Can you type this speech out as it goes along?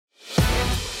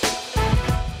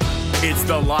It's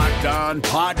the Locked On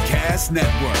Podcast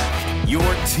Network, your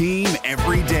team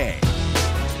every day.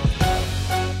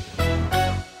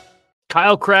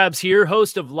 Kyle Krabs here,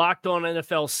 host of Locked On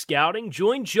NFL Scouting.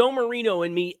 Join Joe Marino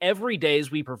and me every day as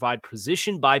we provide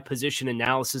position-by-position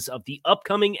analysis of the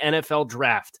upcoming NFL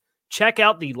Draft. Check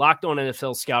out the Locked On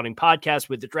NFL Scouting podcast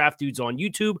with the Draft Dudes on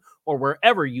YouTube or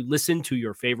wherever you listen to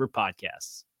your favorite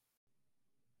podcasts.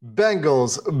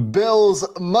 Bengals, Bills,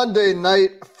 Monday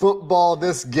Night Football.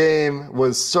 This game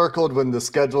was circled when the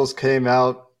schedules came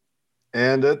out,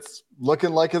 and it's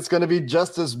looking like it's going to be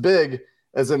just as big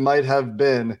as it might have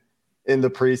been in the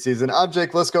preseason. I'm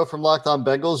Jake Lisco from Locked On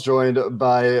Bengals, joined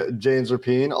by James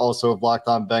Rapine, also of Locked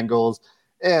On Bengals,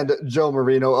 and Joe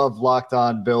Marino of Locked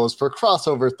On Bills for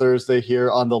Crossover Thursday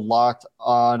here on the Locked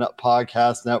On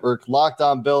Podcast Network. Locked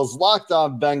On Bills, Locked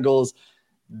On Bengals,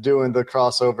 doing the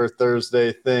Crossover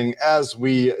Thursday thing as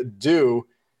we do.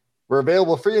 We're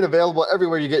available free and available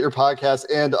everywhere you get your podcasts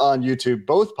and on YouTube,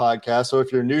 both podcasts. So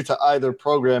if you're new to either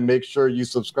program, make sure you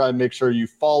subscribe, make sure you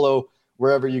follow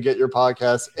wherever you get your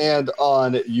podcasts and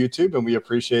on YouTube. And we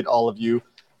appreciate all of you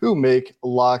who make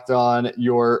Locked On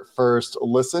your first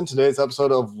listen. Today's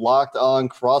episode of Locked On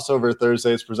Crossover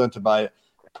Thursday is presented by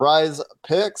Prize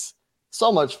Picks. So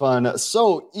much fun,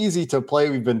 so easy to play.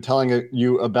 We've been telling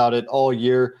you about it all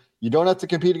year. You don't have to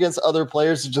compete against other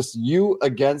players. It's just you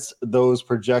against those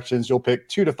projections. You'll pick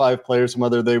 2 to 5 players, and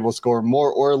whether they will score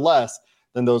more or less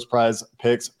than those Prize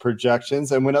Picks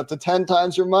projections, and win up to 10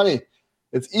 times your money.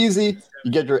 It's easy.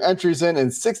 You get your entries in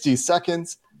 60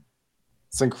 seconds.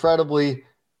 It's incredibly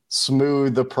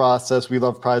smooth, the process. We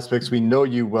love Prize Picks. We know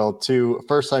you will too.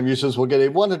 First-time users will get a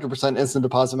 100% instant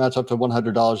deposit match up to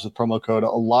 $100 with promo code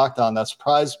LOCKEDON. That's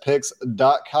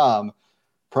prizepicks.com.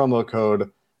 Promo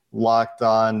code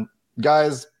LOCKEDON.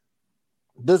 Guys,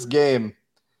 this game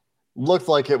looked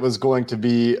like it was going to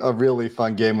be a really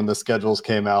fun game when the schedules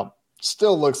came out.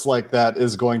 Still looks like that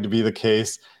is going to be the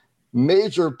case.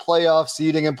 Major playoff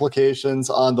seeding implications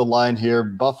on the line here.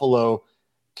 Buffalo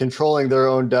controlling their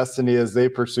own destiny as they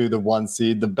pursue the 1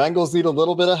 seed. The Bengals need a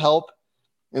little bit of help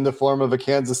in the form of a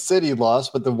Kansas City loss,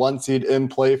 but the 1 seed in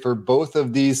play for both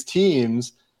of these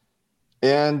teams.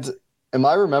 And am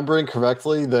I remembering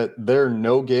correctly that there are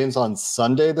no games on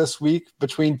Sunday this week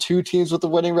between two teams with a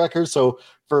winning record? So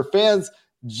for fans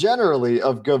generally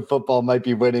of good football might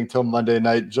be waiting till Monday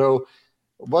night. Joe,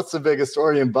 what's the biggest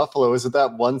story in Buffalo? Is it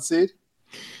that 1 seed?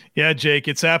 Yeah, Jake,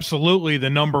 it's absolutely the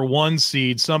number 1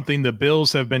 seed, something the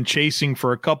Bills have been chasing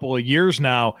for a couple of years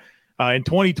now. In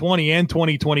 2020 and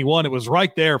 2021, it was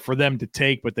right there for them to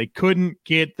take, but they couldn't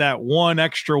get that one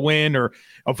extra win or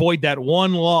avoid that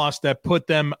one loss that put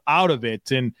them out of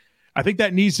it. And I think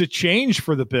that needs to change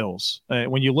for the Bills.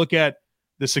 When you look at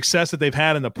the success that they've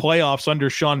had in the playoffs under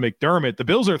Sean McDermott, the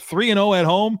Bills are 3-0 at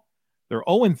home. They're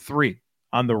 0-3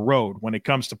 on the road when it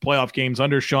comes to playoff games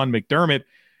under Sean McDermott.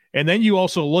 And then you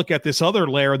also look at this other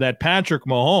layer that Patrick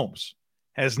Mahomes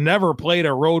has never played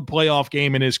a road playoff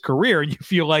game in his career. You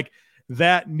feel like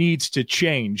that needs to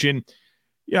change. And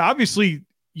yeah, obviously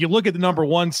you look at the number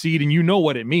 1 seed and you know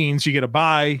what it means. You get a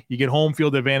bye, you get home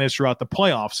field advantage throughout the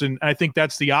playoffs. And I think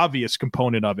that's the obvious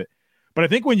component of it. But I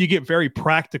think when you get very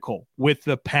practical with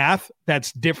the path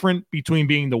that's different between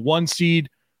being the 1 seed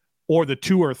or the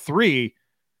 2 or 3,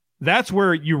 that's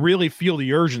where you really feel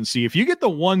the urgency. If you get the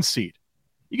 1 seed,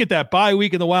 you get that bye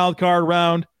week in the wild card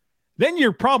round, then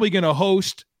you're probably going to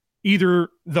host either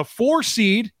the 4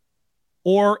 seed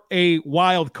or a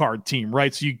wild card team,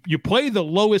 right? So you play the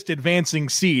lowest advancing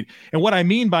seed. And what I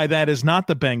mean by that is not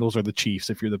the Bengals or the Chiefs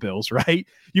if you're the Bills, right?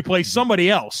 You play somebody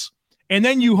else. And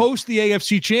then you host the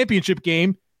AFC Championship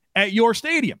game at your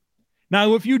stadium.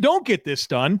 Now, if you don't get this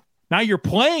done, now you're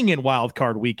playing in wild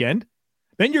card weekend,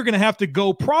 then you're going to have to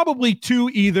go probably to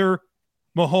either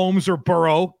Mahomes or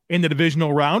Burrow in the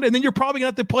divisional round, and then you're probably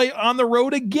going to have to play on the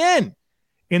road again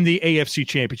in the AFC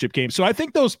Championship game. So I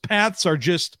think those paths are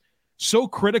just so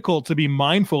critical to be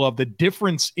mindful of, the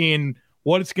difference in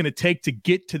what it's going to take to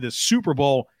get to the Super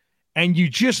Bowl, and you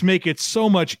just make it so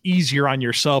much easier on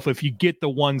yourself if you get the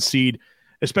 1 seed,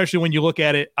 especially when you look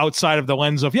at it outside of the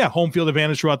lens of, home field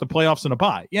advantage throughout the playoffs and a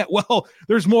bye. Yeah, well,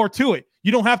 there's more to it.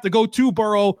 You don't have to go to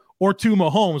Burrow or to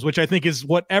Mahomes, which I think is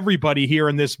what everybody here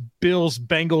in this Bills,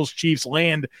 Bengals, Chiefs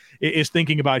land is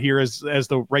thinking about here as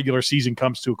the regular season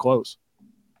comes to a close.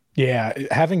 Yeah,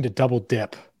 having to double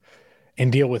dip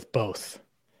and deal with both,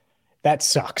 that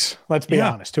sucks. Let's be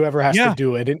honest. Whoever has to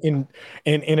do it, and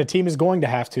a team is going to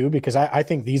have to, because I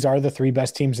think these are the 3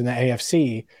 best teams in the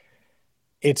AFC.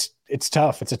 It's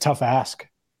tough. It's a tough ask.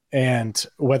 And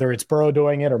whether it's Burrow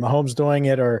doing it or Mahomes doing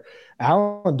it or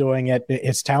Allen doing it,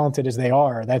 as talented as they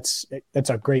are, that's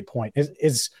a great point.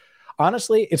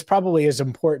 honestly, it's probably as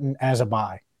important as a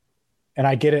bye. And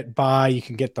I get it, bye, you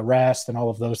can get the rest and all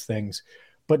of those things.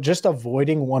 But just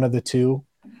avoiding one of the two,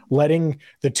 letting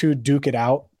the two duke it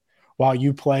out while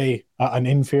you play an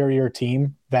inferior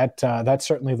team, that's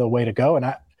certainly the way to go. And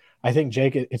I think,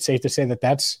 Jake, it's safe to say that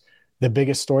that's the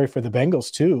biggest story for the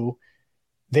Bengals too.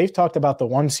 They've talked about the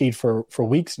 1 seed for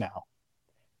weeks now.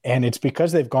 And it's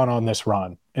because they've gone on this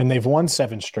run and they've won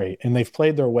 7 straight and they've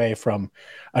played their way from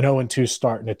an 0-2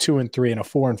 start and a 2-3 and a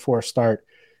 4-4 start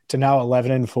to now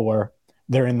 11-4.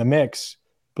 They're in the mix,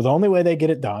 but the only way they get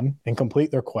it done and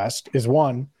complete their quest is,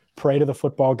 one, pray to the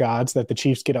football gods that the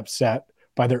Chiefs get upset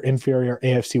by their inferior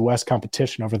AFC West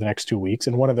competition over the next 2 weeks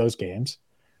in one of those games,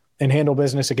 and handle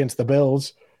business against the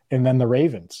Bills and then the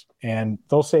Ravens. And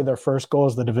they'll say their first goal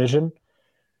is the division.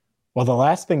 Well, the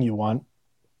last thing you want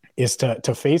is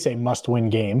to face a must-win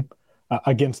game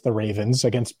against the Ravens,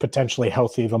 against potentially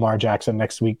healthy Lamar Jackson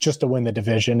next week, just to win the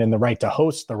division and the right to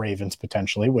host the Ravens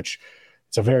potentially, which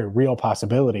is a very real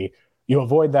possibility. You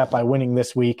avoid that by winning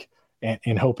this week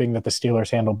and hoping that the Steelers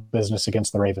handle business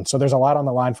against the Ravens. So there's a lot on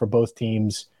the line for both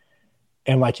teams.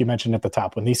 And like you mentioned at the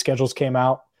top, when these schedules came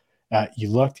out,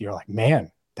 you're like, man,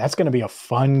 that's going to be a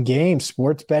fun game.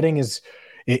 Sports betting is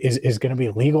going to be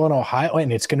legal in Ohio,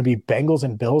 and it's going to be Bengals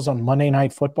and Bills on Monday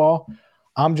Night Football.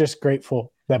 I'm just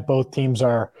grateful that both teams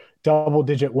are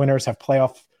double-digit winners, have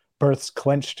playoff berths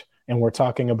clinched, and we're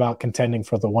talking about contending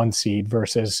for the 1 seed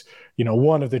versus,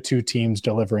 one of the two teams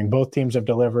delivering. Both teams have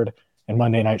delivered, and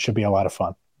Monday night should be a lot of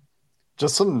fun.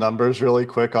 Just some numbers really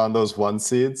quick on those 1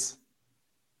 seeds.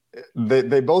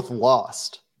 They both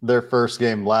lost their first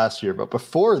game last year, but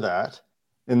before that,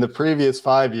 in the previous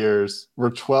 5 years,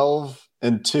 were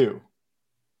 12-2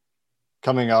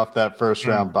 coming off that first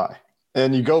round bye.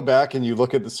 And you go back and you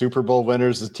look at the Super Bowl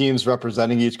winners, the teams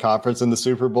representing each conference in the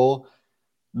Super Bowl.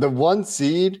 The 1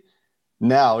 seed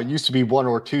now, it used to be 1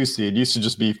 or 2 seed, used to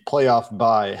just be playoff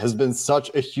bye, has been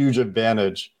such a huge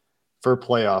advantage for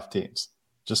playoff teams.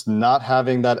 Just not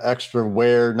having that extra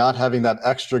wear, not having that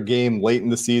extra game late in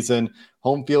the season,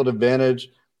 home field advantage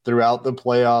throughout the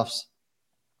playoffs.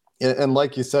 And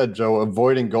like you said, Joe,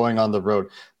 avoiding going on the road.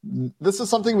 This is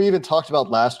something we even talked about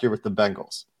last year with the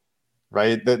Bengals,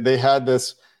 right? That they had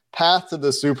this path to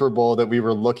the Super Bowl that we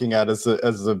were looking at as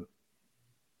the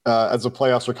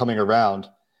playoffs were coming around.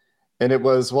 And it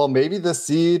was, well, maybe the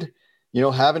seed,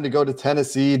 having to go to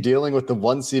Tennessee, dealing with the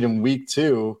 1 seed in week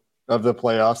 2 of the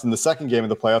playoffs and the second game of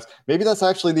the playoffs, maybe that's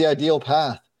actually the ideal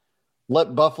path.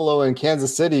 Let Buffalo and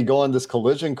Kansas City go on this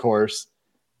collision course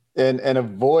and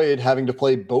avoid having to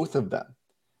play both of them.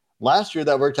 Last year,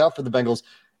 that worked out for the Bengals.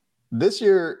 This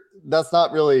year, that's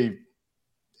not really,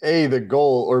 A, the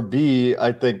goal, or B,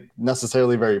 I think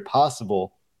necessarily very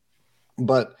possible.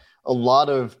 But a lot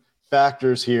of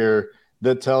factors here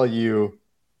that tell you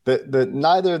that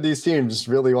neither of these teams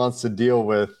really wants to deal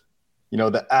with,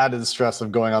 the added stress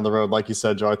of going on the road. Like you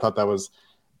said, Joe, I thought that was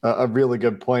a really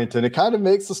good point. And it kind of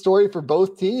makes the story for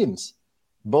both teams.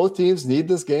 Both teams need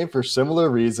this game for similar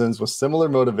reasons with similar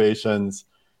motivations.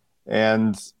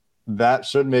 And that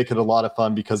should make it a lot of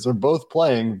fun because they're both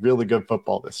playing really good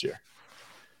football this year.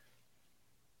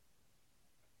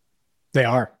 They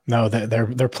are. No,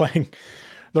 they're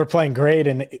playing great.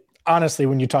 And honestly,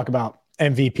 when you talk about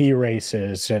MVP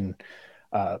races and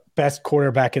best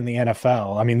quarterback in the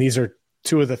NFL, I mean, these are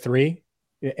 2 of the 3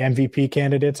 MVP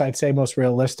candidates, I'd say most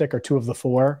realistic, or 2 of the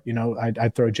 4.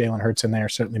 I'd throw Jalen Hurts in there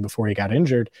certainly before he got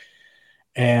injured.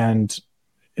 And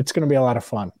it's going to be a lot of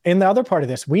fun. And the other part of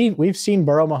this, we've seen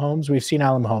Burrow Mahomes, we've seen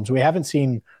Allen Mahomes. We haven't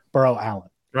seen Burrow Allen.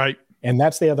 Right. And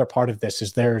that's the other part of this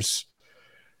is there's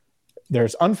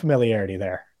unfamiliarity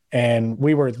there. And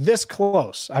we were this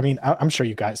close. I mean, I'm sure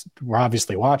you guys were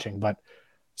obviously watching, but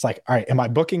it's like, all right, am I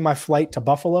booking my flight to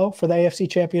Buffalo for the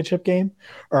AFC Championship game,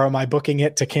 or am I booking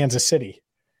it to Kansas City?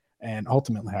 And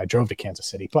ultimately, I drove to Kansas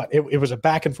City. But it was a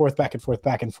back and forth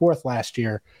last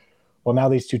year. Well, now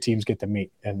these two teams get to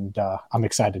meet, and I'm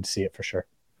excited to see it for sure.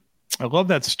 I love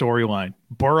that storyline,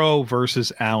 Burrow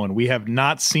versus Allen. We have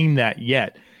not seen that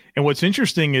yet. And what's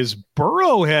interesting is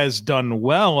Burrow has done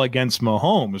well against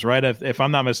Mahomes, right? If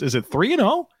I'm not mistaken, is it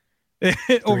 3-0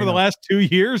 over the last 2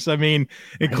 years? I mean,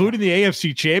 including the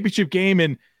AFC Championship game.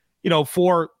 And,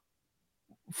 for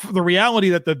the reality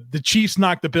that the Chiefs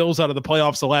knocked the Bills out of the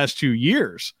playoffs the last 2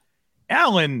 years,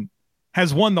 Allen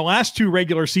has won the last 2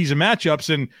 regular season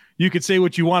matchups. And you could say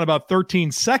what you want about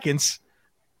 13 seconds.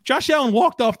 Josh Allen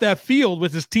walked off that field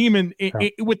with his team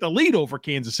with the lead over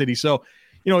Kansas City. So,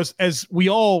 as we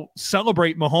all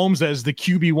celebrate Mahomes as the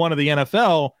QB1 of the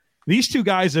NFL, these 2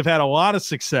 guys have had a lot of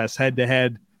success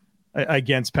head-to-head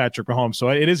against Patrick Mahomes. So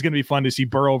it is going to be fun to see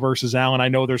Burrow versus Allen. I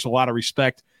know there's a lot of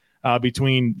respect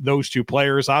between those two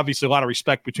players. Obviously, a lot of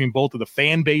respect between both of the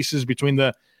fan bases, between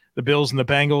the Bills and the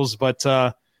Bengals, but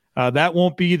that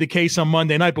won't be the case on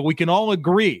Monday night. But we can all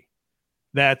agree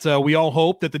that we all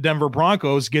hope that the Denver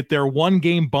Broncos get their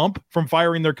one-game bump from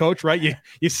firing their coach, right?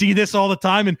 You see this all the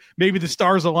time, and maybe the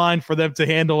stars align for them to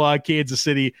handle Kansas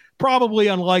City. Probably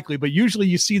unlikely, but usually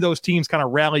you see those teams kind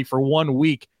of rally for 1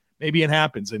 week. Maybe it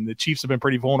happens, and the Chiefs have been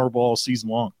pretty vulnerable all season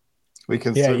long. We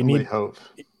can certainly hope.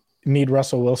 You need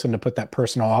Russell Wilson to put that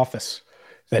personal office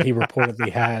that he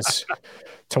reportedly has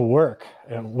to work.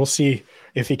 And we'll see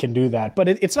if he can do that. But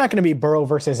it's not going to be Burrow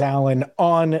versus Allen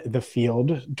on the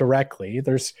field directly.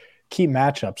 There's key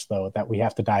matchups, though, that we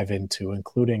have to dive into,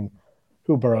 including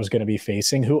who Burrow's going to be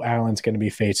facing, who Allen's going to be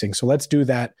facing. So let's do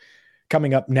that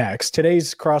coming up next.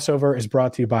 Today's crossover is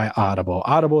brought to you by Audible.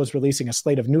 Audible is releasing a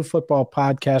slate of new football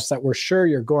podcasts that we're sure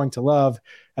you're going to love.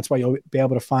 That's why you'll be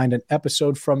able to find an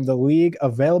episode from the league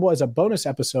available as a bonus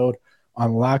episode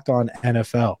on Locked On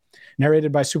NFL.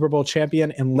 Narrated by Super Bowl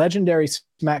champion and legendary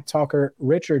smack talker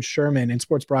Richard Sherman and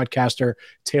sports broadcaster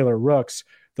Taylor Rooks.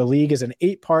 The League is an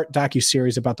 8-part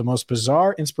docuseries about the most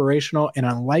bizarre, inspirational, and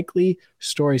unlikely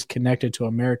stories connected to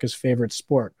America's favorite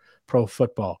sport, pro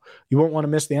football. You won't want to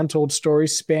miss the untold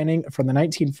stories spanning from the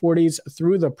 1940s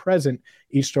through the present.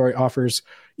 Each story offers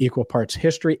equal parts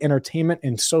history, entertainment,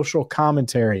 and social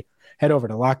commentary. Head over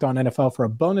to Locked On NFL for a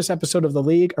bonus episode of The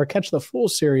League or catch the full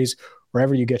series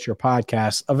wherever you get your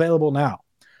podcasts. Available now.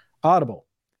 Audible.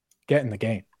 Get in the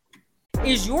game.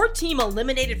 Is your team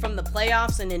eliminated from the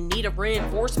playoffs and in need of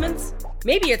reinforcements?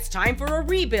 Maybe it's time for a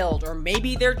rebuild, or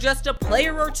maybe they're just a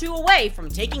player or two away from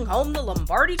taking home the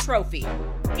Lombardi Trophy.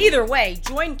 Either way,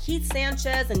 join Keith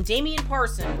Sanchez and Damian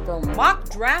Parson for Mock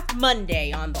Draft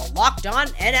Monday on the Locked On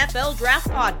NFL Draft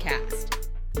Podcast.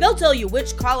 They'll tell you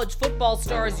which college football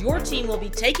stars your team will be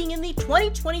taking in the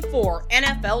 2024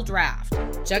 NFL Draft.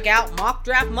 Check out Mock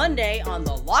Draft Monday on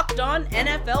the Locked On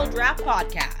NFL Draft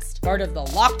Podcast, part of the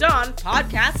Locked On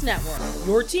Podcast Network,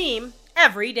 your team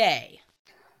every day.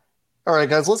 All right,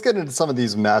 guys, let's get into some of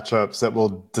these matchups that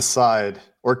will decide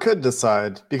or could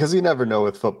decide, because you never know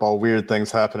with football. Weird things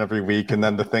happen every week, and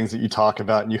then the things that you talk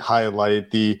about and you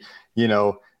highlight, the,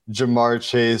 Jamar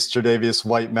Chase, Tre'Davious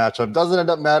White matchup doesn't end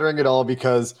up mattering at all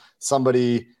because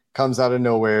somebody comes out of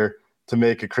nowhere to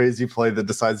make a crazy play that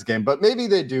decides the game. But maybe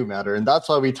they do matter, and that's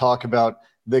why we talk about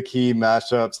the key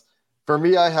matchups. For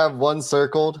me, I have one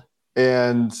circled,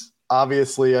 and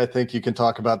obviously I think you can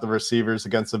talk about the receivers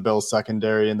against the Bills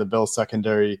secondary, and the Bills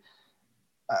secondary,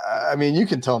 I mean, you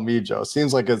can tell me, Joe,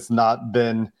 seems like it's not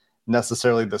been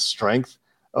necessarily the strength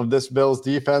of this Bills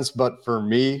defense, but for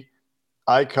me,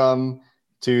 I come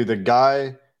to the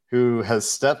guy who has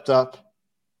stepped up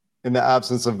in the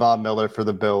absence of Von Miller for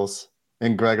the Bills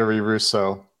and Gregory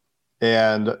Rousseau.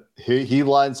 And he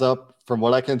lines up, from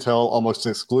what I can tell, almost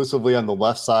exclusively on the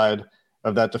left side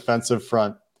of that defensive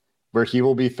front, where he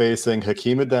will be facing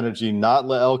Hakeem Adeniji, not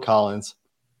Lael Collins,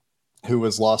 who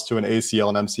was lost to an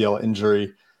ACL and MCL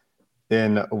injury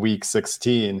in week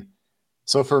 16.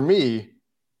 So for me,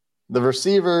 the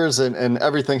receivers and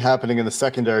everything happening in the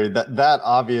secondary, that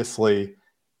obviously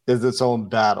is its own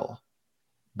battle.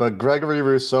 But Gregory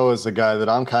Rousseau is the guy that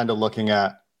I'm kind of looking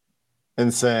at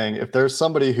and saying, if there's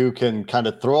somebody who can kind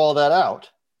of throw all that out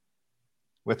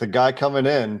with a guy coming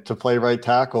in to play right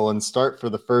tackle and start for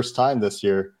the first time this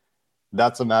year,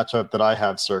 that's a matchup that I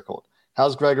have circled.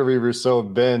 How's Gregory Rousseau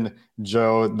been,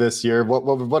 Joe, this year?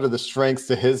 What are the strengths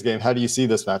to his game? How do you see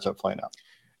this matchup playing out?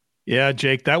 Yeah,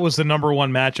 Jake, that was the number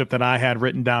one matchup that I had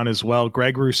written down as well.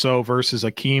 Greg Rousseau versus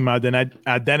Hakeem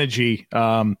Adeniji,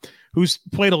 who's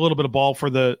played a little bit of ball for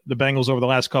the Bengals over the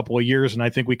last couple of years, and I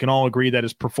think we can all agree that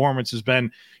his performance has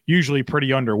been usually pretty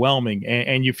underwhelming.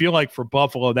 And you feel like for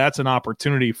Buffalo, that's an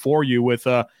opportunity for you with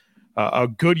a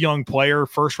good young player,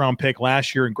 first-round pick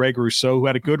last year in Greg Rousseau, who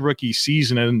had a good rookie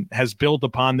season and has built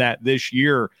upon that this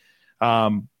year,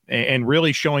 and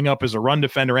really showing up as a run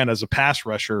defender and as a pass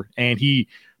rusher. And he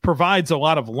provides a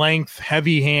lot of length,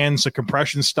 heavy hands, a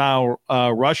compression-style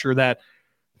rusher that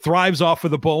thrives off of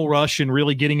the bull rush and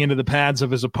really getting into the pads of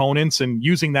his opponents and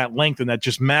using that length and that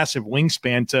just massive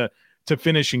wingspan to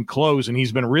finish and close. And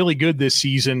he's been really good this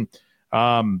season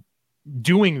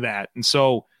doing that. And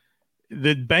so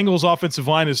the Bengals offensive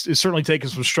line is certainly taking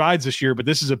some strides this year, but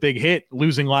this is a big hit,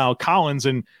 losing Lael Collins.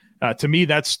 And to me,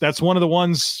 that's one of the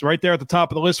ones right there at the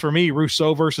top of the list for me,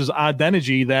 Rousseau versus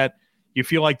Adeniji, that you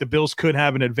feel like the Bills could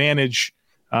have an advantage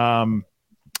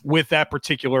with that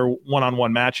particular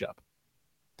one-on-one matchup.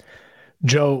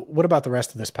 Joe, what about the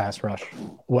rest of this pass rush?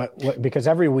 What? Because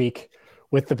every week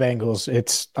with the Bengals,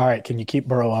 it's all right. Can you keep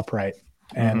Burrow upright?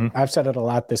 And I've said it a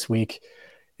lot this week.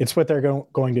 It's what they're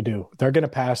going to do. They're going to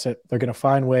pass it. They're going to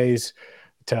find ways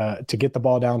to get the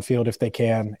ball downfield if they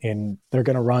can, and they're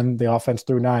going to run the offense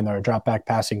through 9. They're a drop back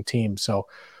passing team. So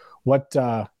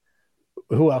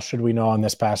who else should we know on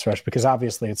this pass rush? Because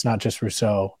obviously it's not just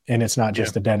Rousseau and it's not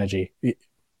just Adeniji.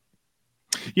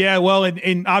 Yeah, well,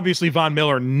 and obviously Von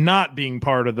Miller not being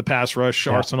part of the pass rush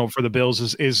arsenal for the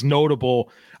Bills is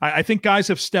notable. I think guys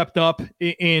have stepped up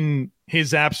in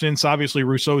his absence. Obviously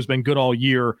Rousseau has been good all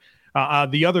year.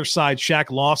 The other side, Shaq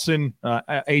Lawson,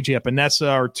 AJ Epinesa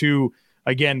are two,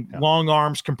 again, long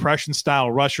arms, compression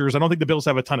style rushers. I don't think the Bills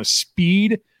have a ton of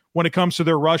speed when it comes to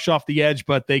their rush off the edge,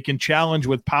 but they can challenge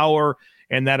with power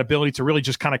and that ability to really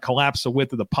just kind of collapse the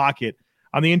width of the pocket.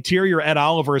 On the interior, Ed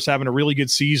Oliver is having a really good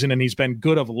season, and he's been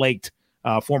good of late.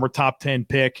 Former top 10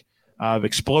 pick,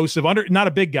 explosive, not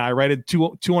a big guy, right? At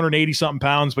 280-something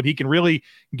pounds, but he can really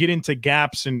get into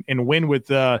gaps and win with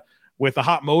a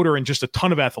hot motor and just a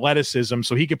ton of athleticism.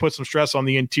 So he can put some stress on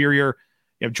the interior.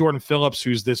 You have Jordan Phillips,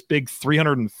 who's this big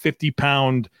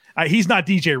 350-pound. He's not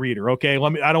DJ Reader, okay?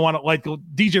 I don't want to like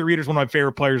DJ Reader's one of my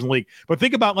favorite players in the league, but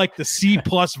think about like the C+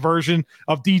 version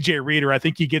of DJ Reader. I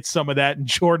think he gets some of that in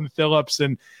Jordan Phillips,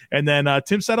 and then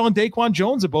Tim Settle and Daquan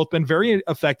Jones have both been very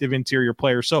effective interior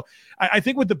players. So I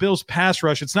think with the Bills' pass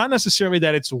rush, it's not necessarily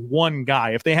that it's one guy.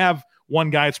 If they have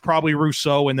one guy, it's probably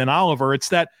Rousseau and then Oliver. It's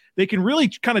that they can really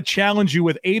kind of challenge you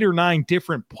with 8 or 9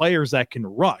 different players that can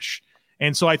rush.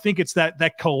 And so I think it's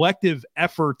that collective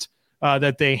effort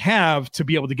that they have to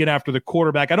be able to get after the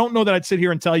quarterback. I don't know that I'd sit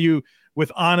here and tell you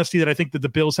with honesty that I think that the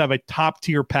Bills have a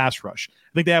top-tier pass rush.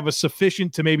 I think they have a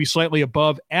sufficient to maybe slightly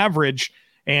above average,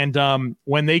 and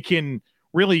when they can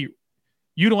really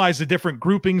utilize the different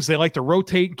groupings, they like to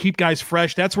rotate and keep guys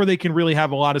fresh. That's where they can really have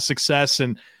a lot of success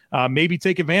and maybe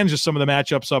take advantage of some of the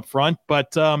matchups up front.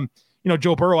 But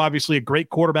Joe Burrow, obviously a great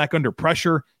quarterback under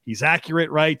pressure. He's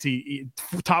accurate, right? He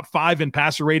top 5 in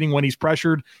passer rating when he's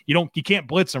pressured. You can't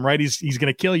blitz him, right? He's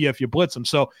going to kill you if you blitz him.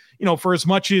 So, for as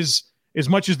much as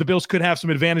the Bills could have some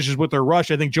advantages with their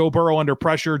rush, I think Joe Burrow under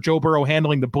pressure, Joe Burrow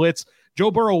handling the blitz, Joe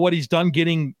Burrow, what he's done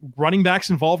getting running backs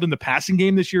involved in the passing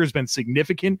game this year has been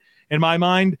significant in my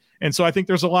mind. And so I think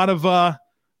there's a lot of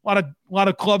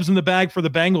clubs in the bag for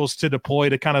the Bengals to deploy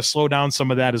to kind of slow down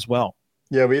some of that as well.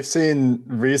 Yeah, we've seen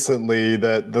recently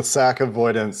that the sack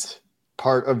avoidance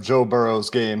part of Joe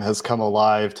Burrow's game has come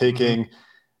alive, taking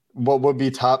what would be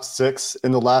top 6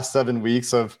 in the last 7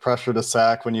 weeks of pressure to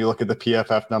sack when you look at the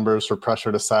PFF numbers for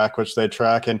pressure to sack, which they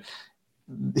track, and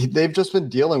they've just been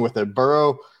dealing with it.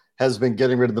 Burrow has been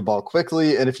getting rid of the ball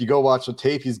quickly, and if you go watch the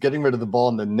tape, he's getting rid of the ball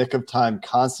in the nick of time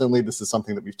constantly. This is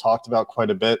something that we've talked about quite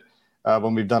a bit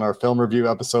when we've done our film review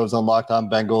episodes on Locked On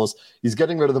Bengals. He's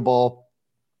getting rid of the ball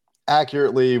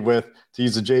accurately with, to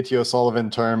use a JT O'Sullivan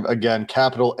term, again,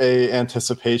 capital A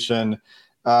anticipation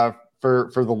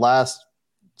for the last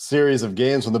series of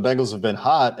games when the Bengals have been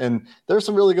hot. And there's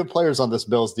some really good players on this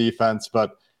Bills defense,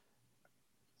 but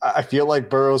I feel like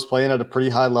Burrow's playing at a pretty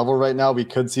high level right now. We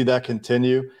could see that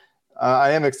continue.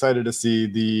 I am excited to see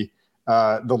the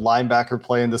linebacker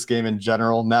play in this game in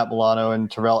general. Matt Milano and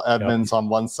Terrell Edmonds on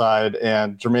one side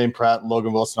and Jermaine Pratt and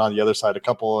Logan Wilson on the other side. A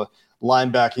couple of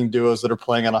linebacking duos that are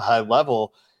playing on a high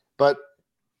level. But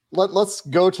let's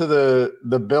go to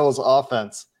the Bills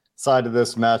offense side of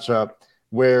this matchup,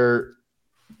 where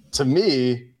to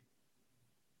me,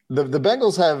 the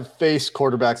Bengals have faced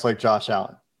quarterbacks like Josh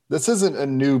Allen. This isn't a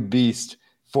new beast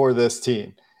for this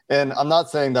team. And I'm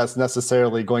not saying that's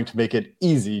necessarily going to make it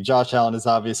easy. Josh Allen is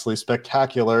obviously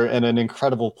spectacular and an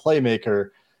incredible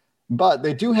playmaker, but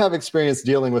they do have experience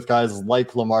dealing with guys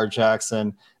like Lamar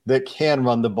Jackson that can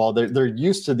run the ball. They're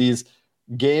used to these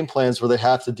game plans where they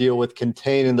have to deal with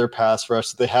containing their pass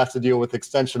rush. They have to deal with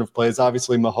extension of plays.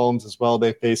 Obviously, Mahomes as well,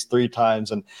 they faced 3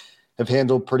 times and have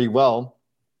handled pretty well.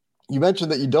 You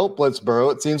mentioned that you don't blitz Burrow.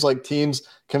 It seems like teams,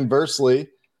 conversely,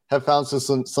 have found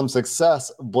some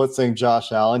success blitzing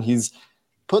Josh Allen. He's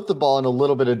put the ball in a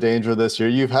little bit of danger this year.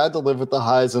 You've had to live with the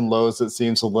highs and lows, it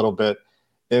seems, a little bit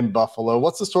in Buffalo.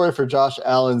 What's the story for Josh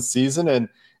Allen's season? And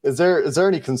is there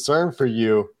any concern for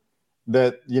you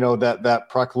that, that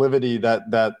proclivity,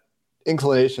 that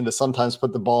inclination to sometimes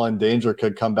put the ball in danger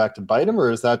could come back to bite him?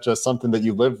 Or is that just something that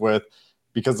you live with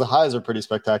because the highs are pretty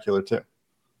spectacular too?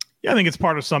 Yeah, I think it's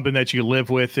part of something that you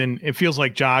live with, and it feels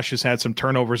like Josh has had some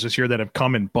turnovers this year that have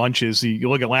come in bunches. You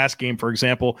look at last game, for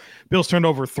example, Bills turned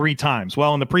over 3 times.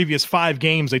 Well, in the previous 5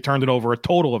 games, they turned it over a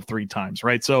total of 3 times,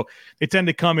 right? So they tend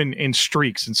to come in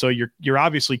streaks, and so you're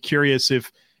obviously curious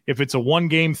if it's a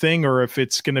one-game thing or if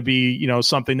it's going to be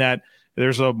something that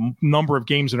there's a number of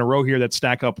games in a row here that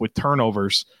stack up with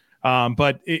turnovers.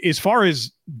 But as far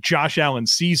as Josh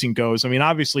Allen's season goes, I mean,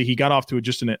 obviously he got off to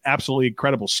just an absolutely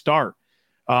incredible start.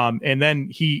 And then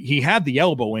he had the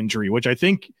elbow injury, which I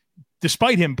think,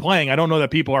 despite him playing, I don't know that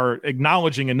people are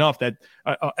acknowledging enough that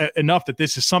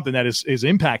this is something that is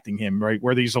impacting him, right?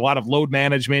 Where there's a lot of load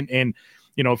management. And,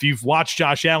 you know, if you've watched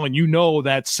Josh Allen, you know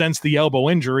that since the elbow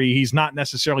injury, he's not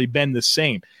necessarily been the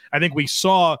same. I think we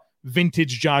saw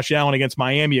vintage Josh Allen against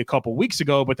Miami a couple weeks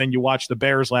ago, but then you watch the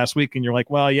Bears last week and you're like,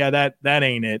 well, yeah, that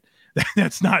ain't it.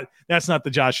 That's not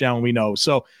the Josh Allen we know.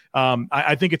 So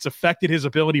I think it's affected his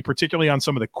ability, particularly on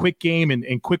some of the quick game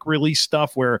and quick release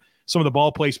stuff where some of the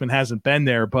ball placement hasn't been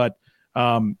there, but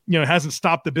it hasn't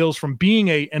stopped the Bills from being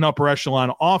an upper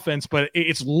echelon offense, but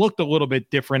it's looked a little bit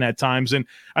different at times. And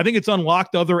I think it's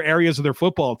unlocked other areas of their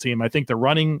football team. I think the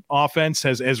running offense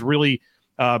has really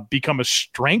become a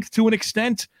strength to an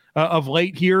extent of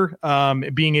late here,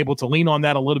 being able to lean on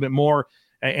that a little bit more.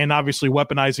 And obviously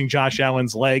weaponizing Josh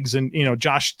Allen's legs. And,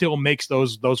 Josh still makes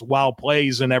those wild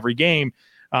plays in every game.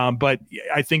 But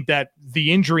I think that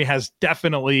the injury has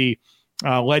definitely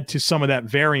led to some of that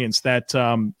variance that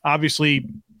obviously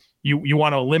you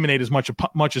want to eliminate as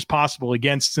much as possible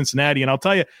against Cincinnati. And I'll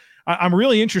tell you, I'm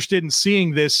really interested in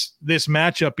seeing this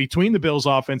matchup between the Bills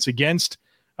offense against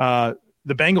the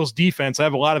Bengals defense. I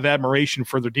have a lot of admiration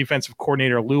for their defensive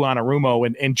coordinator, Lou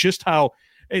Anarumo, and just how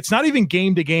it's not even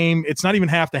game to game. It's not even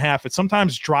half to half. It's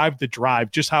sometimes drive to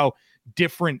drive, just how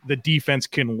different the defense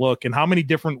can look and how many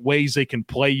different ways they can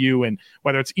play you. And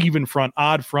whether it's even front,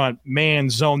 odd front, man,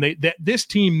 zone, this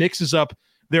team mixes up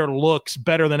their looks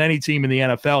better than any team in the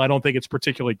NFL. I don't think it's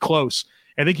particularly close.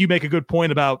 I think you make a good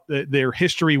point about their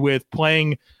history with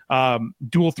playing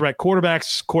dual threat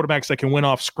quarterbacks that can win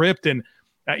off script. And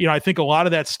I think a lot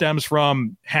of that stems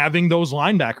from having those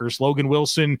linebackers, Logan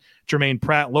Wilson, Jermaine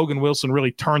Pratt. Logan Wilson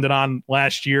really turned it on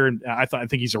last year, and I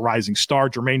think he's a rising star.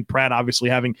 Jermaine Pratt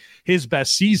obviously having his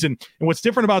best season. And what's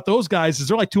different about those guys is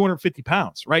they're like 250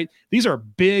 pounds, right? These are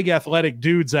big athletic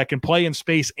dudes that can play in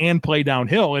space and play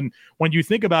downhill. And when you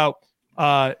think about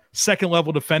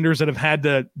second-level defenders that have had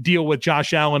to deal with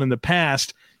Josh Allen in the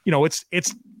past,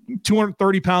 it's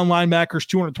 230-pound linebackers,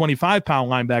 225-pound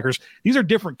linebackers. These are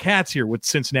different cats here with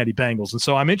Cincinnati Bengals. And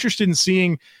so I'm interested in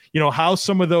seeing, how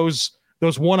some of those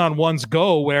one-on-ones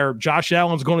go where Josh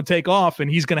Allen's going to take off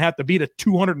and he's going to have to beat a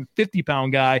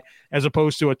 250-pound guy as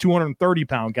opposed to a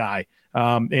 230-pound guy.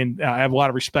 And I have a lot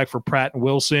of respect for Pratt and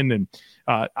Wilson. And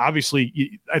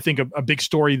obviously, I think a big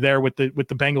story there with the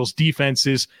Bengals defense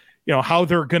is, how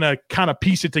they're going to kind of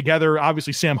piece it together.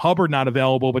 Obviously, Sam Hubbard not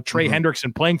available, but Trey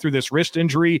Hendrickson playing through this wrist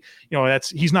injury,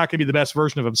 he's not going to be the best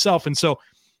version of himself. And so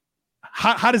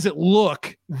how does it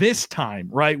look this time,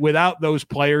 right? Without those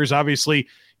players, obviously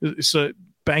it's a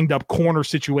banged up corner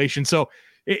situation. So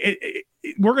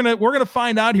we're going to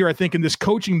find out here, I think, in this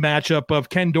coaching matchup of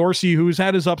Ken Dorsey, who's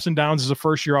had his ups and downs as a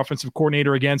first year offensive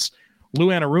coordinator, against Lou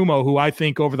Anarumo, who I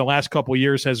think over the last couple of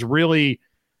years has really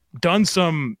done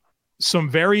some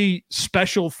very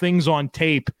special things on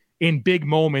tape in big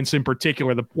moments. In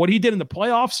particular, what he did in the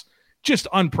playoffs, just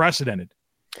unprecedented.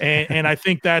 And I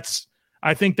think that's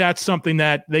something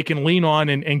that they can lean on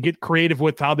and get creative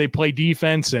with how they play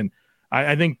defense. And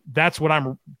I think that's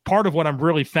part of what I'm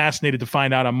really fascinated to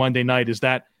find out on Monday night is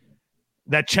that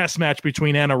chess match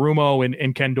between Anarumo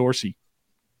and Ken Dorsey.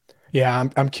 Yeah,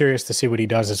 I'm curious to see what he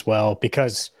does as well,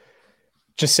 because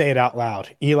just say it out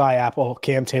loud: Eli Apple,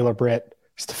 Cam Taylor-Britt,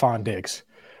 Stephon Diggs,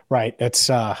 right? It's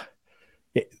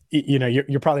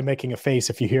you're probably making a face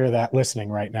if you hear that listening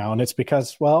right now, and it's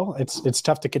because, well, it's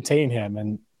tough to contain him,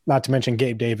 and not to mention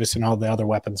Gabe Davis and all the other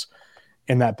weapons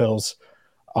in that Bills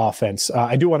offense.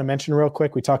 I do want to mention real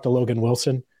quick, we talked to Logan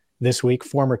Wilson this week,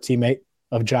 former teammate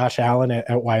of Josh Allen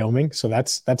at Wyoming, so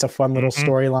that's a fun little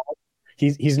storyline.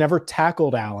 He's never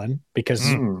tackled Allen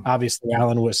because obviously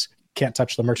Allen can't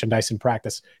touch the merchandise in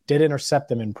practice, did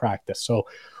intercept him in practice. So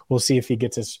we'll see if he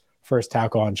gets his first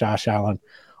tackle on Josh Allen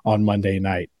on Monday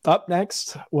night. Up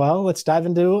next, well, let's dive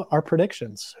into our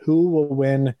predictions. Who will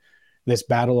win this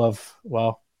battle of,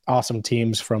 well, awesome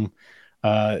teams from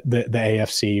the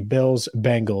AFC, Bills,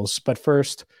 Bengals. But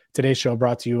first, today's show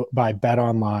brought to you by Bet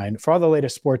Online. For all the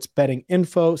latest sports betting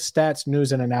info, stats,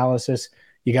 news, and analysis,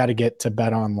 you got to get to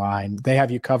Bet Online. They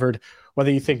have you covered. Whether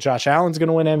you think Josh Allen's going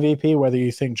to win MVP, whether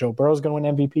you think Joe Burrow is going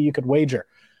to win MVP, you could wager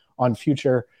on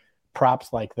future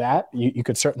props like that. You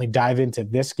could certainly dive into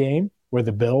this game where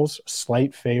the Bills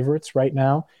slight favorites right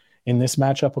now in this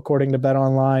matchup, according to Bet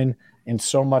Online, and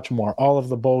so much more. All of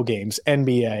the bowl games,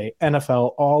 NBA,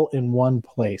 NFL, all in one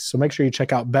place. So make sure you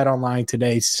check out Bet Online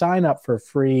today. Sign up for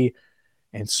free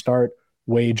and start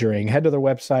wagering. Head to their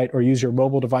website or use your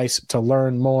mobile device to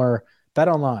learn more. Bet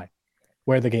Online,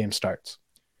 where the game starts.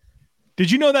 Did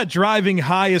you know that driving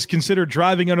high is considered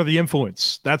driving under the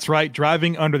influence? That's right.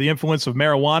 Driving under the influence of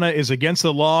marijuana is against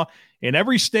the law in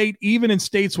every state, even in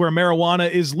states where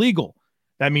marijuana is legal.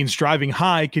 That means driving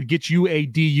high could get you a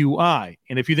DUI.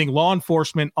 And if you think law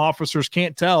enforcement officers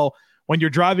can't tell when you're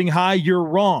driving high, you're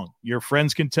wrong. Your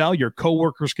friends can tell, your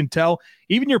coworkers can tell,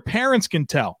 even your parents can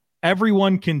tell.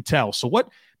 Everyone can tell. So what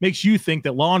makes you think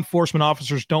that law enforcement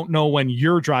officers don't know when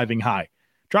you're driving high?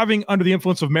 Driving under the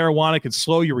influence of marijuana can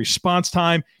slow your response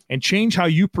time and change how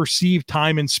you perceive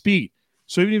time and speed.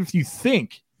 So even if you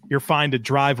think you're fine to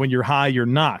drive when you're high, you're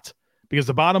not. Because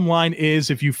the bottom line is,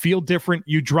 if you feel different,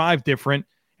 you drive different,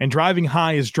 and driving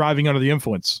high is driving under the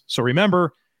influence. So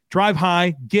remember, drive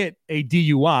high, get a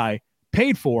DUI,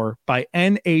 paid for by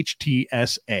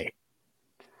NHTSA.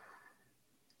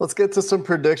 Let's get to some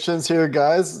predictions here,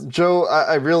 guys. Joe,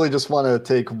 I really just want to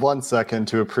take 1 second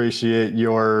to appreciate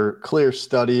your clear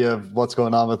study of what's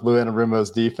going on with Lou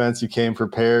Anarumo's defense. You came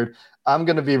prepared. I'm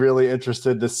going to be really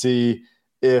interested to see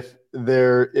if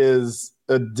there is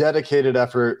a dedicated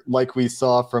effort like we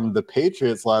saw from the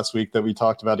Patriots last week that we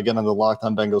talked about again on the Locked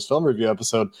On Bengals film review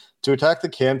episode to attack the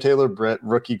Cam Taylor-Britt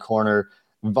rookie corner,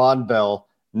 Von Bell,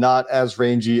 not as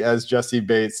rangy as Jesse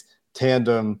Bates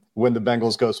tandem when the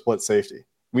Bengals go split safety.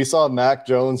 We saw Mac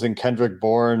Jones and Kendrick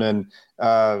Bourne and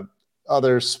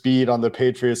other speed on the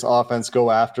Patriots offense go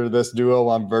after this duo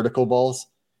on vertical balls,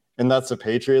 and that's the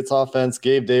Patriots offense.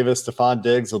 Gabe Davis, Stephon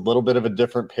Diggs, a little bit of a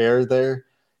different pair there.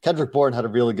 Kendrick Bourne had a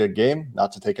really good game,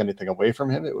 not to take anything away from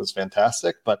him. It was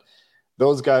fantastic, but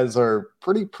those guys are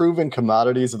pretty proven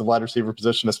commodities at the wide receiver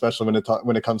position, especially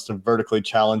when it comes to vertically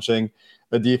challenging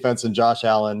the defense. And Josh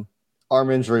Allen, arm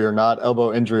injury or not,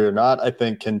 elbow injury or not, I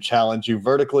think can challenge you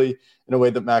vertically in a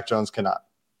way that Mac Jones cannot.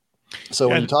 So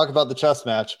when you talk about the chess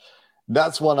match,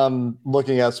 that's what I'm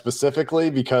looking at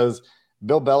specifically, because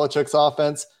Bill Belichick's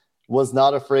offense was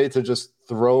not afraid to just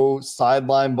throw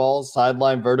sideline balls,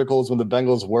 sideline verticals when the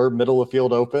Bengals were middle of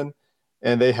field open,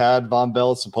 and they had Von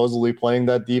Bell supposedly playing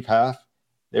that deep half.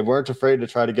 They weren't afraid to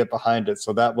try to get behind it,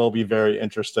 so that will be very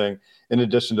interesting, in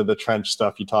addition to the trench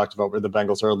stuff you talked about where the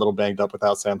Bengals are a little banged up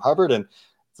without Sam Hubbard. And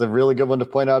it's a really good one to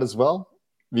point out as well,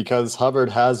 because Hubbard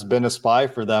has been a spy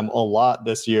for them a lot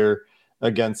this year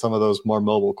against some of those more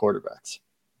mobile quarterbacks.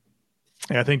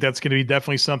 Yeah, I think that's going to be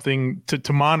definitely something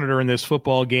to monitor in this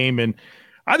football game. And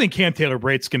I think Cam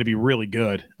Taylor-Britt's going to be really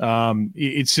good.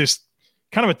 It's just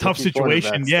kind of a tough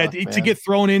situation. Yeah, to get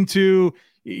thrown into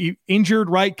injured,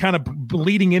 right, kind of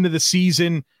leading into the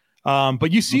season.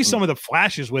 But you see some of the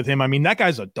flashes with him. I mean, that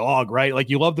guy's a dog, right? Like,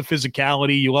 you love the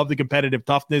physicality, you love the competitive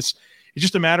toughness. It's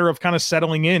just a matter of kind of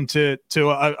settling into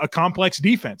a complex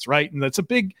defense, right? And it's a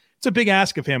big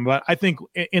ask of him. But I think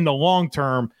in the long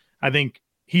term, I think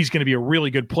he's going to be a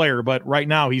really good player. But right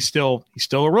now, he's still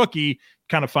a rookie,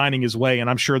 kind of finding his way. And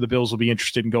I'm sure the Bills will be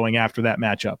interested in going after that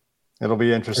matchup. It'll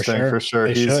be interesting for sure.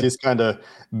 He's kind of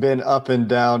been up and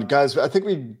down. Guys, I think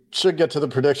we should get to the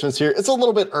predictions here. It's a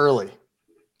little bit early,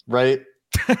 right?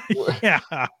 Yeah.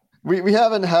 We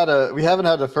haven't had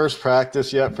a first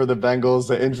practice yet for the Bengals.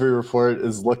 The injury report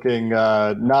is looking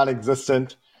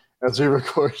non-existent as we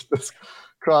record this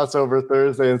crossover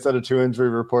Thursday. Instead of 2 injury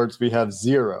reports, we have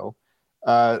 0.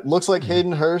 Looks like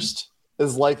Hayden Hurst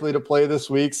is likely to play this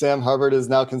week. Sam Hubbard is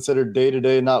now considered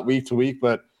day-to-day, not week-to-week,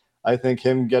 but I think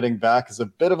him getting back is a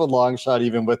bit of a long shot,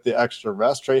 even with the extra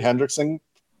rest. Trey Hendrickson,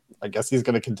 I guess he's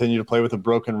going to continue to play with a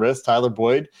broken wrist. Tyler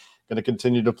Boyd going to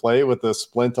continue to play with a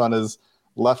splint on his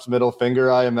left middle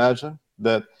finger, I imagine,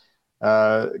 that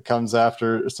comes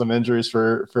after some injuries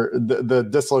for the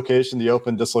dislocation, the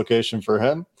open dislocation for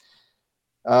him.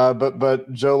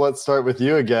 But Joe, let's start with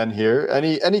you again here.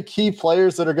 Any key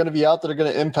players that are going to be out that are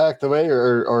going to impact the way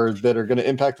or that are going to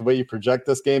impact the way you project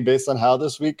this game based on how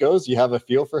this week goes? You have a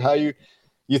feel for how you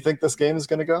think this game is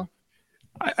going to go?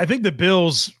 I think the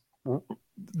Bills,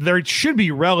 they should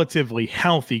be relatively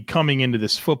healthy coming into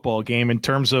this football game in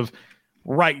terms of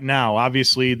right now.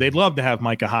 Obviously, they'd love to have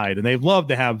Micah Hyde and they'd love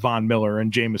to have Von Miller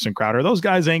and Jamison Crowder. Those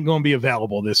guys ain't going to be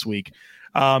available this week.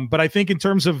 But I think in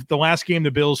terms of the last game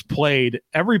the Bills played,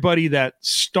 everybody that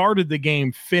started the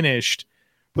game finished,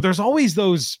 but there's always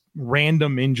those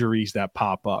random injuries that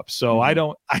pop up. So I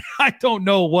don't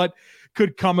know what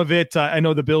could come of it. I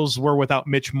know the Bills were without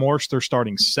Mitch Morse, their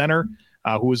starting center,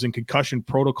 who was in concussion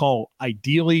protocol.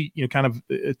 Ideally, kind of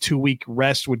a 2-week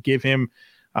rest would give him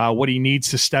what he needs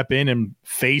to step in and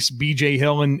face BJ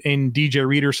Hill and DJ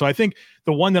Reader. So I think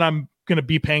the one that I'm going to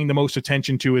be paying the most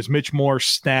attention to is Mitch Moore's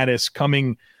status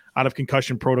coming out of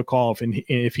concussion protocol,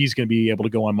 if he's going to be able to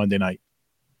go on Monday night.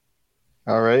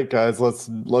 All right, guys, let's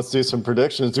do some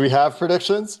predictions. Do we have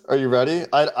predictions? Are you ready?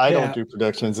 I don't do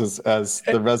predictions as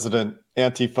the resident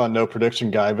anti-fun no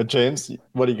prediction guy, but James,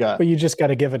 what do you got? But you just got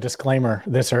to give a disclaimer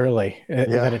this early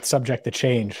that it's subject to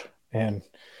change. And,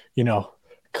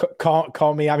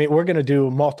 call me. I mean, we're going to do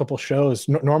multiple shows.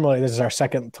 Normally, this is our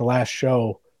second to last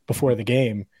show before the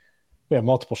game. We have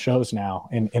multiple shows now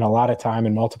in a lot of time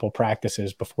and multiple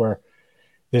practices before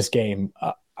this game.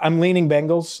 I'm leaning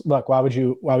Bengals. Look, why would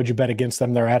you bet against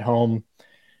them? They're at home.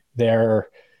 They're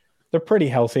pretty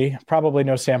healthy. Probably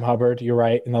no Sam Hubbard. You're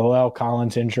right. And the La'el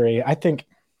Collins injury. I think.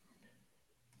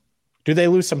 Do they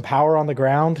lose some power on the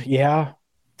ground? Yeah.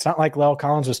 It's not like La'el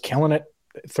Collins was killing it,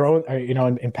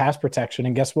 in pass protection.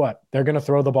 And guess what? They're going to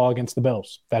throw the ball against the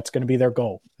Bills. That's going to be their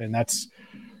goal. And that's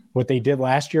what they did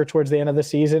last year towards the end of the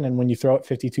season. And when you throw it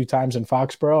 52 times in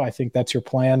Foxborough, I think that's your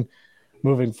plan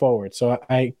moving forward. So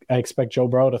I expect Joe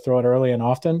Burrow to throw it early and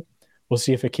often. We'll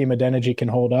see if Hakeem Adeniji can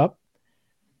hold up.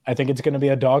 I think it's going to be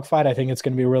a dogfight. I think it's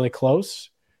going to be really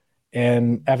close.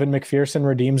 And Evan McPherson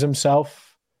redeems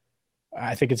himself.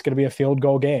 I think it's going to be a field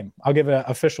goal game. I'll give an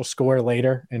official score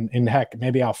later. And heck,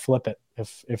 maybe I'll flip it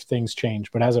if things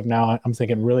change. But as of now, I'm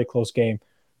thinking really close game.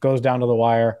 Goes down to the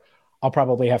wire. I'll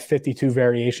probably have 52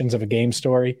 variations of a game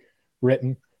story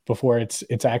written before it's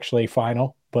actually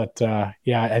final. But I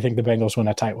think the Bengals win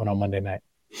a tight one on Monday night.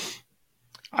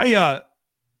 I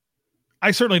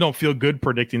certainly don't feel good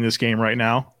predicting this game right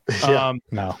now.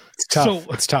 No, it's tough.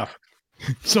 It's tough.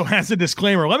 So as a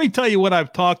disclaimer, let me tell you what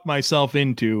I've talked myself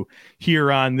into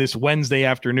here on this Wednesday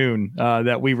afternoon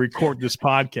that we record this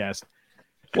podcast.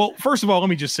 Well, first of all, let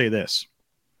me just say this.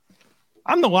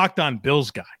 I'm the Locked On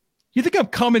Bills guy. You think I'm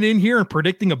coming in here and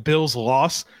predicting a Bills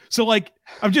loss? So,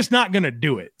 I'm just not going to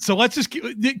do it. So let's just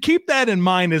keep that in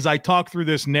mind as I talk through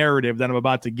this narrative that I'm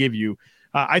about to give you.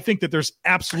 I think that there's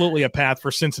absolutely a path for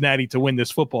Cincinnati to win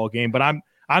this football game, but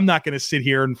I'm not going to sit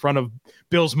here in front of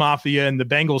Bills Mafia and the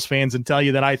Bengals fans and tell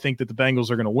you that I think that the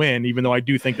Bengals are going to win, even though I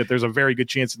do think that there's a very good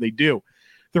chance that they do.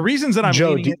 The reasons that I'm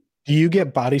Joe, do you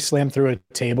get body slammed through a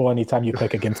table anytime you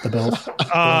pick against the Bills?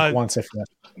 Once, if not.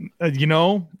 I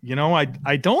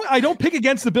don't pick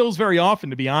against the Bills very often,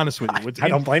 to be honest with you. I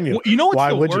don't blame you. You know what's Why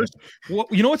the would worst?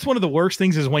 You know what's one of the worst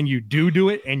things is when you do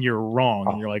it and you're wrong.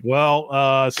 And you're like,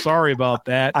 well, sorry about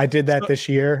that. I did that this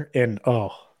year in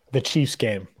the Chiefs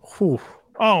game. Whew.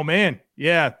 Oh man,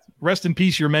 yeah. Rest in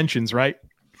peace, your mentions, right?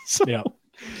 So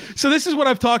this is what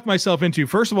I've talked myself into.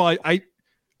 First of all,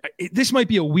 this might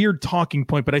be a weird talking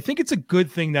point, but I think it's a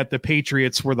good thing that the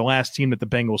Patriots were the last team that the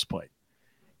Bengals played.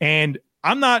 And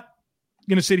I'm not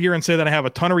going to sit here and say that I have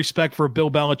a ton of respect for Bill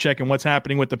Belichick and what's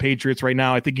happening with the Patriots right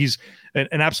now. I think he's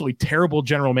an absolutely terrible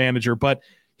general manager, but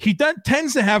he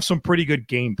tends to have some pretty good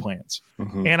game plans.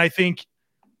 Mm-hmm. And I think,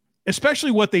 especially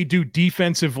what they do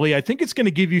defensively, I think it's going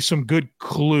to give you some good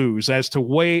clues as to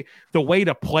the way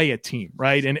to play a team,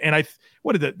 right? And I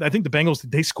think the Bengals,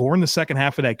 did they score in the second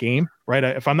half of that game, right?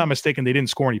 If I'm not mistaken, they didn't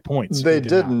score any points. They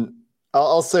didn't.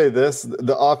 I'll say this: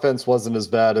 the offense wasn't as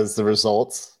bad as the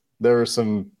results. There were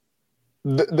some.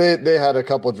 They had a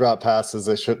couple of drop passes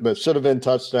that should have been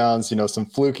touchdowns. Some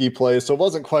fluky plays, so it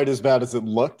wasn't quite as bad as it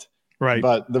looked. Right,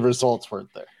 but the results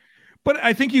weren't there. But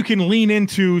I think you can lean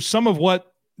into some of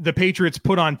what the Patriots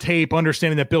put on tape,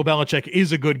 understanding that Bill Belichick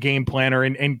is a good game planner,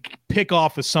 and pick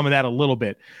off of some of that a little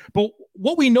bit. But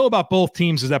what we know about both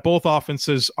teams is that both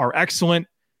offenses are excellent,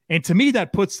 and to me,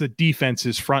 that puts the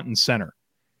defenses front and center.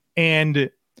 And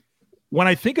when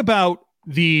I think about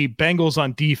the Bengals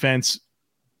on defense,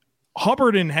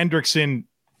 Hubbard and Hendrickson,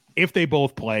 if they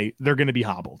both play, they're going to be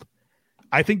hobbled.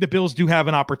 I think the Bills do have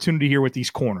an opportunity here with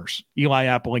these corners, Eli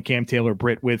Apple and Cam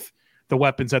Taylor-Britt, with the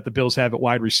weapons that the Bills have at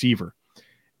wide receiver.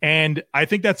 And I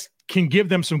think that can give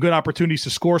them some good opportunities to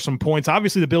score some points.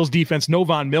 Obviously, the Bills defense, no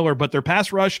Von Miller, but their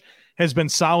pass rush has been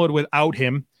solid without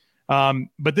him.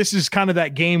 But this is kind of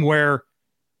that game where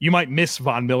you might miss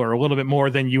Von Miller a little bit more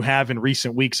than you have in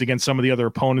recent weeks against some of the other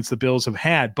opponents the Bills have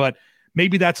had. But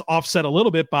maybe that's offset a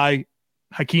little bit by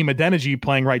Hakeem Adeniji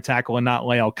playing right tackle and not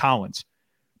La'el Collins.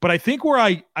 But I think where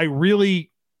I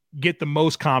really get the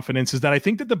most confidence is that I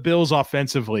think that the Bills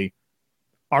offensively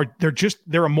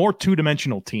they're a more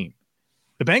two-dimensional team.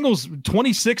 The Bengals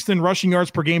 26th in rushing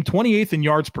yards per game, 28th in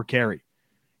yards per carry.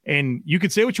 And you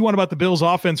could say what you want about the Bills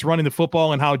offense running the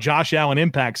football and how Josh Allen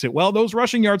impacts it. Well, those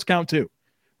rushing yards count too,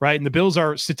 right? And the Bills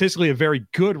are statistically a very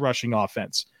good rushing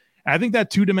offense. I think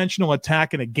that two-dimensional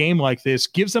attack in a game like this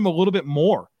gives them a little bit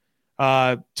more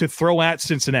to throw at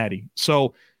Cincinnati.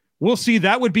 So we'll see.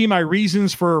 That would be my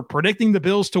reasons for predicting the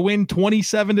Bills to win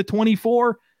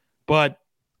 27-24. But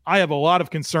I have a lot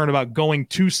of concern about going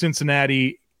to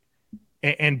Cincinnati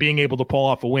and being able to pull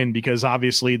off a win, because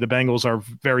obviously the Bengals are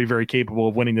very, very capable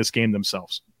of winning this game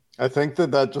themselves. I think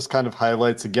that just kind of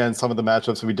highlights, again, some of the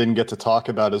matchups we didn't get to talk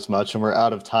about as much, and we're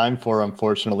out of time for,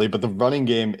 unfortunately. But the running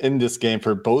game in this game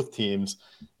for both teams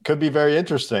could be very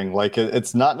interesting. Like,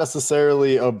 it's not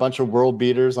necessarily a bunch of world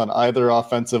beaters on either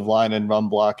offensive line and run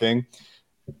blocking.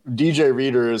 DJ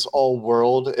Reader is all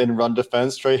world in run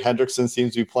defense. Trey Hendrickson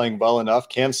seems to be playing well enough.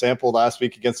 Cam Sample last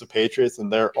week against the Patriots,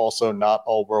 and they're also not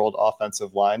all world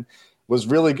offensive line, was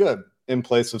really good in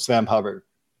place of Sam Hubbard.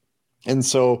 And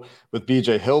so with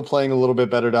BJ Hill playing a little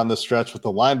bit better down the stretch, with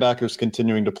the linebackers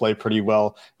continuing to play pretty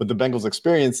well, with the Bengals'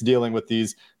 experience dealing with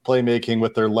these playmaking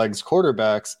with their legs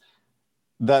quarterbacks,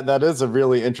 that is a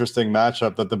really interesting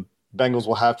matchup that the Bengals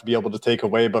will have to be able to take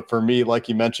away. But for me, like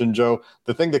you mentioned, Joe,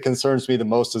 the thing that concerns me the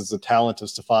most is the talent of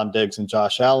Stephon Diggs and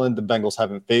Josh Allen. The Bengals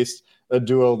haven't faced a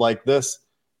duo like this,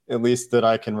 at least that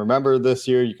I can remember this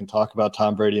year. You can talk about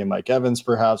Tom Brady and Mike Evans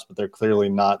perhaps, but they're clearly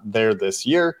not there this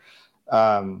year.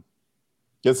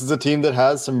 This is a team that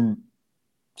has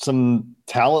some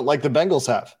talent like the Bengals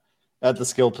have at the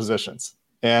skill positions.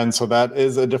 And so that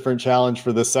is a different challenge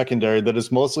for this secondary that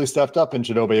is mostly stepped up in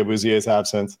Chidobe Awuzie's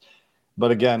absence,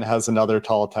 but again, has another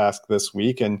tall task this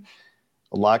week. And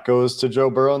a lot goes to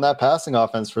Joe Burrow in that passing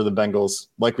offense for the Bengals.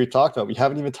 Like we've talked about, we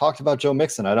haven't even talked about Joe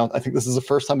Mixon. I think this is the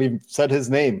first time we've said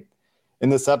his name in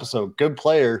this episode. Good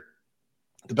player.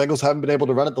 The Bengals haven't been able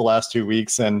to run it the last 2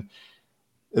 weeks. And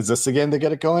is this the game to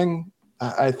get it going?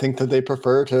 I think that they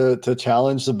prefer to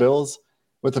challenge the Bills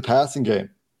with the passing game,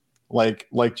 like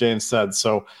James said.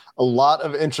 So a lot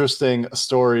of interesting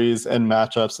stories and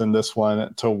matchups in this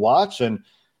one to watch. And,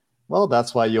 well,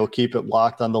 that's why you'll keep it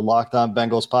locked on the Locked On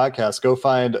Bengals podcast. Go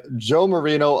find Joe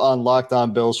Marino on Locked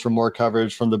On Bills for more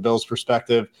coverage from the Bills'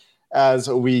 perspective as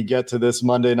we get to this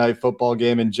Monday Night Football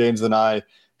game. And James and I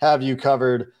have you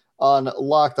covered on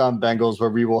Locked On Bengals,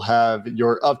 where we will have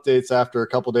your updates after a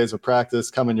couple days of practice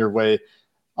coming your way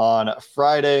on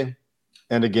Friday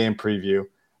and a game preview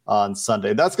on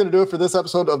Sunday. That's going to do it for this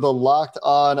episode of the Locked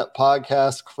On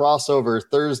Podcast crossover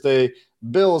Thursday.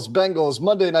 Bills, Bengals,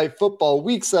 Monday Night Football,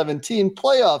 Week 17,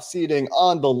 playoff seeding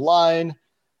on the line.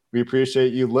 We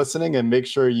appreciate you listening, and make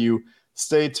sure you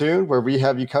stay tuned, where we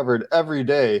have you covered every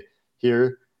day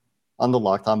here on the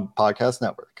Locked On Podcast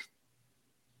Network.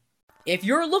 If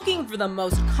you're looking for the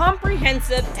most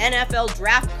comprehensive NFL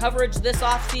draft coverage this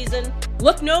offseason,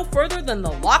 look no further than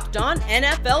the Locked On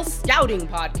NFL Scouting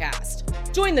Podcast.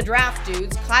 Join the draft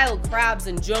dudes, Kyle Krabs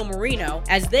and Joe Marino,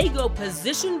 as they go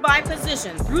position by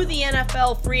position through the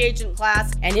NFL free agent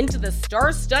class and into the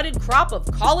star-studded crop of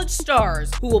college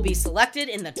stars who will be selected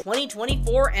in the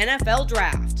 2024 NFL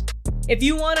Draft. If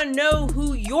you want to know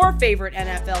who your favorite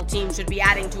NFL team should be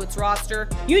adding to its roster,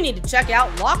 you need to check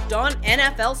out Locked On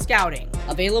NFL Scouting,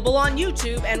 available on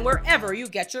YouTube and wherever you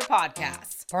get your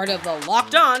podcasts. Part of the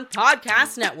Locked On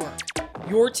Podcast Network,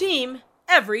 your team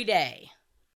every day.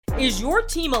 Is your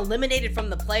team eliminated from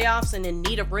the playoffs and in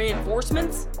need of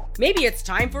reinforcements? Maybe it's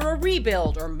time for a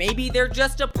rebuild, or maybe they're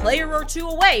just a player or two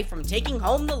away from taking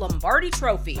home the Lombardi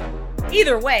Trophy.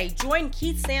 Either way, join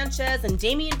Keith Sanchez and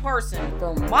Damian Parson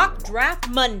for Mock Draft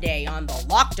Monday on the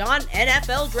Locked On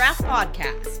NFL Draft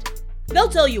Podcast. They'll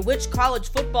tell you which college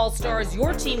football stars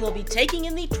your team will be taking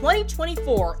in the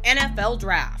 2024 NFL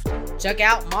Draft. Check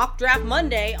out Mock Draft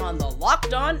Monday on the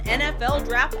Locked On NFL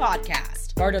Draft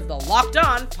Podcast, part of the Locked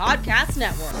On Podcast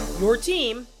Network, your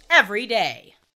team every day.